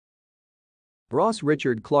Ross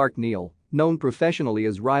Richard Clark-Neal, known professionally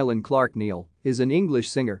as Rylan Clark-Neal, is an English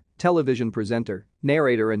singer, television presenter,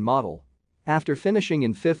 narrator and model. After finishing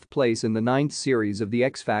in 5th place in the 9th series of The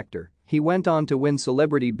X Factor, he went on to win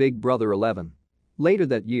Celebrity Big Brother 11. Later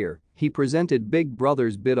that year, he presented Big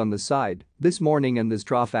Brother's Bit on the Side, This Morning and the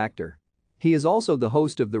Xtra Factor. He is also the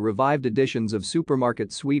host of the revived editions of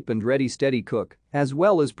Supermarket Sweep and Ready Steady Cook, as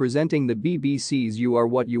well as presenting the BBC's You Are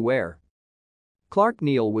What You Wear.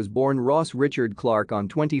 Clark-Neal was born Ross Richard Clark on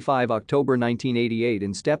 25 October 1988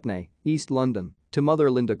 in Stepney, East London, to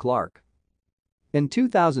mother Linda Clark. In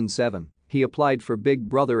 2007, he applied for Big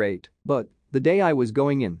Brother 8, but, the day I was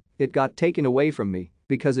going in, it got taken away from me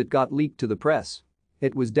because it got leaked to the press.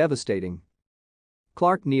 It was devastating.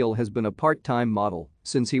 Clark-Neal has been a part-time model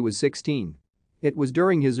since he was 16. It was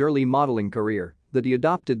during his early modeling career that he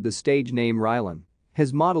adopted the stage name Rylan.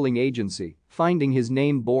 His modeling agency, finding his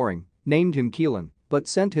name boring, named him Keelan, but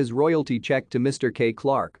sent his royalty check to Mr. K.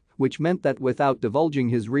 Clark, which meant that without divulging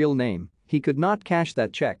his real name, he could not cash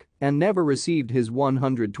that check and never received his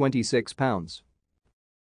 £126.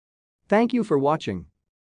 Thank you for watching.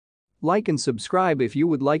 Like and subscribe if you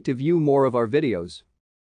would like to view more of our videos.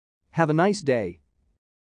 Have a nice day.